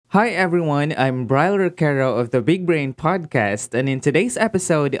Hi everyone, I'm Brian Roquero of the Big Brain Podcast, and in today's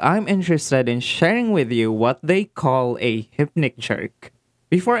episode, I'm interested in sharing with you what they call a hypnic jerk.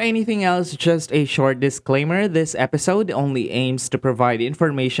 Before anything else, just a short disclaimer: this episode only aims to provide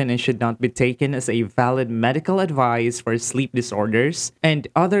information and should not be taken as a valid medical advice for sleep disorders and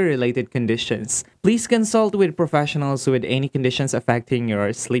other related conditions. Please consult with professionals with any conditions affecting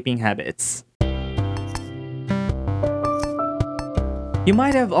your sleeping habits. You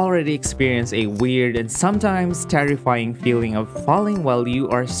might have already experienced a weird and sometimes terrifying feeling of falling while you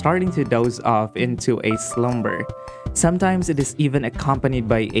are starting to doze off into a slumber. Sometimes it is even accompanied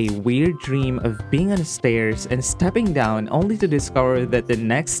by a weird dream of being on the stairs and stepping down only to discover that the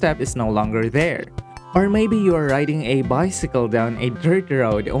next step is no longer there. Or maybe you are riding a bicycle down a dirt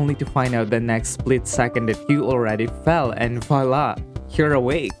road only to find out the next split second that you already fell and voila, you're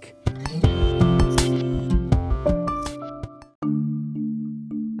awake.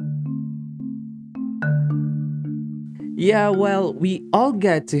 Yeah, well, we all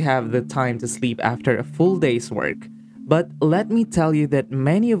get to have the time to sleep after a full day's work. But let me tell you that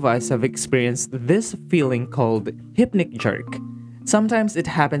many of us have experienced this feeling called hypnic jerk. Sometimes it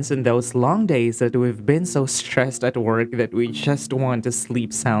happens in those long days that we've been so stressed at work that we just want to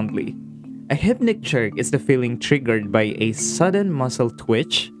sleep soundly. A hypnic jerk is the feeling triggered by a sudden muscle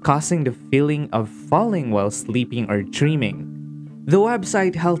twitch, causing the feeling of falling while sleeping or dreaming. The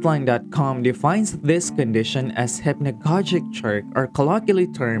website healthline.com defines this condition as hypnagogic jerk, or colloquially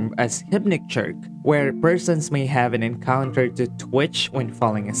termed as hypnic jerk, where persons may have an encounter to twitch when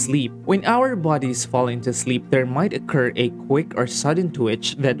falling asleep. When our bodies fall into sleep, there might occur a quick or sudden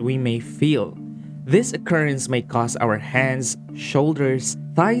twitch that we may feel. This occurrence may cause our hands, shoulders,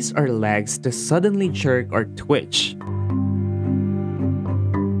 thighs, or legs to suddenly jerk or twitch.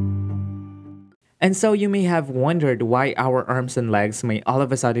 And so you may have wondered why our arms and legs may all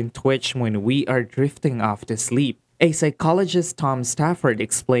of a sudden twitch when we are drifting off to sleep. A psychologist, Tom Stafford,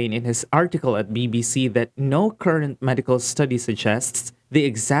 explained in his article at BBC that no current medical study suggests the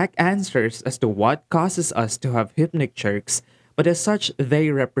exact answers as to what causes us to have hypnic jerks, but as such,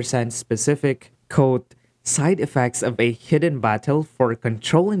 they represent specific, quote, side effects of a hidden battle for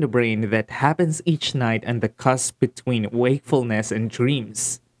control in the brain that happens each night on the cusp between wakefulness and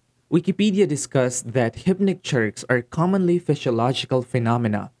dreams. Wikipedia discussed that hypnic jerks are commonly physiological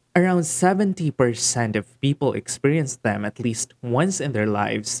phenomena. Around 70% of people experience them at least once in their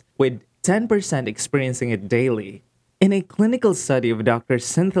lives, with 10% experiencing it daily. In a clinical study of Dr.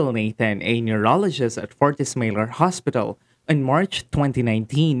 Cynthil Nathan, a neurologist at Fortis Mailer Hospital, in March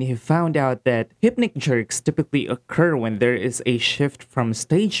 2019, he found out that hypnic jerks typically occur when there is a shift from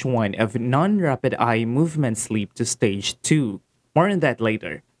stage 1 of non-rapid eye movement sleep to stage 2. More on that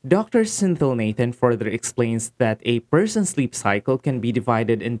later. Dr. Cynthil Nathan further explains that a person's sleep cycle can be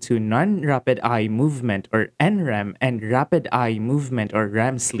divided into non-rapid eye movement, or NREM, and rapid eye movement, or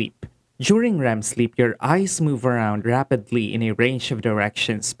REM sleep. During REM sleep, your eyes move around rapidly in a range of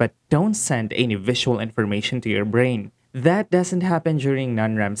directions but don't send any visual information to your brain. That doesn't happen during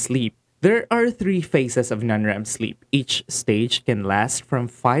non-REM sleep. There are 3 phases of non-REM sleep. Each stage can last from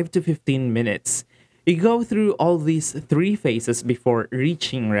 5 to 15 minutes. You go through all these 3 phases before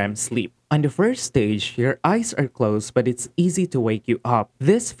reaching REM sleep. On the first stage, your eyes are closed but it's easy to wake you up.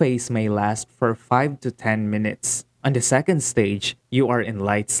 This phase may last for 5 to 10 minutes. On the second stage, you are in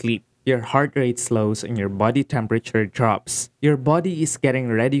light sleep. Your heart rate slows and your body temperature drops. Your body is getting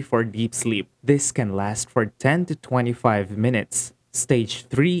ready for deep sleep. This can last for 10 to 25 minutes. Stage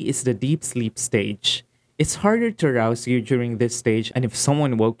 3 is the deep sleep stage. It's harder to rouse you during this stage, and if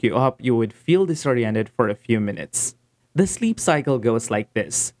someone woke you up, you would feel disoriented for a few minutes. The sleep cycle goes like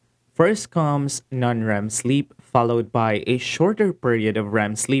this. First comes non-REM sleep, followed by a shorter period of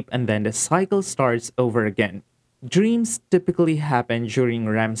REM sleep, and then the cycle starts over again. Dreams typically happen during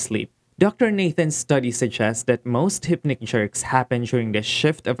REM sleep. Dr. Nathan's study suggests that most hypnic jerks happen during the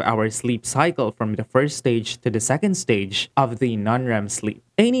shift of our sleep cycle from the first stage to the second stage of the non-REM sleep.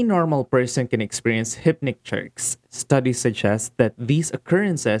 Any normal person can experience hypnic jerks. Studies suggest that these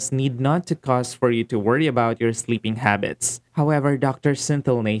occurrences need not to cause for you to worry about your sleeping habits. However, Dr.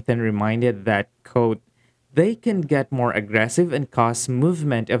 Cynthil Nathan reminded that, quote, they can get more aggressive and cause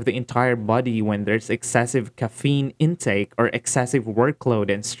movement of the entire body when there's excessive caffeine intake or excessive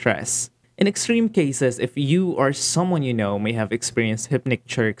workload and stress. In extreme cases, if you or someone you know may have experienced hypnic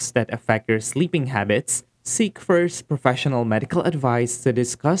jerks that affect your sleeping habits, seek first professional medical advice to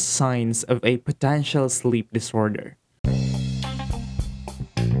discuss signs of a potential sleep disorder.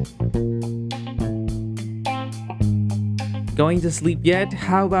 Going to sleep yet?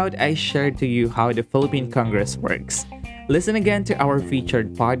 How about I share to you how the Philippine Congress works? Listen again to our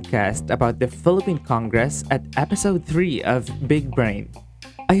featured podcast about the Philippine Congress at episode 3 of Big Brain.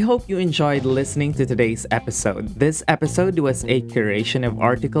 I hope you enjoyed listening to today's episode. This episode was a curation of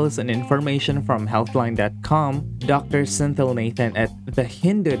articles and information from Healthline.com, Dr. Cynthil Nathan at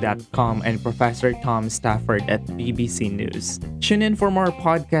TheHindu.com, and Professor Tom Stafford at BBC News. Tune in for more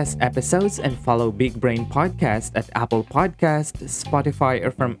podcast episodes and follow Big Brain Podcast at Apple Podcast, Spotify,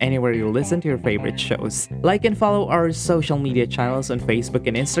 or from anywhere you listen to your favorite shows. Like and follow our social media channels on Facebook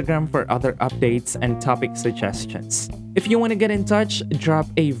and Instagram for other updates and topic suggestions. If you want to get in touch, drop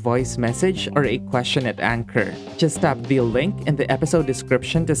a voice message or a question at Anchor. Just tap the link in the episode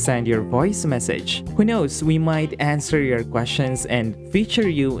description to send your voice message. Who knows, we might answer your questions and feature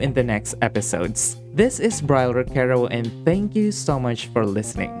you in the next episodes. This is Brian Roquero, and thank you so much for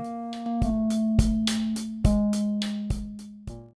listening.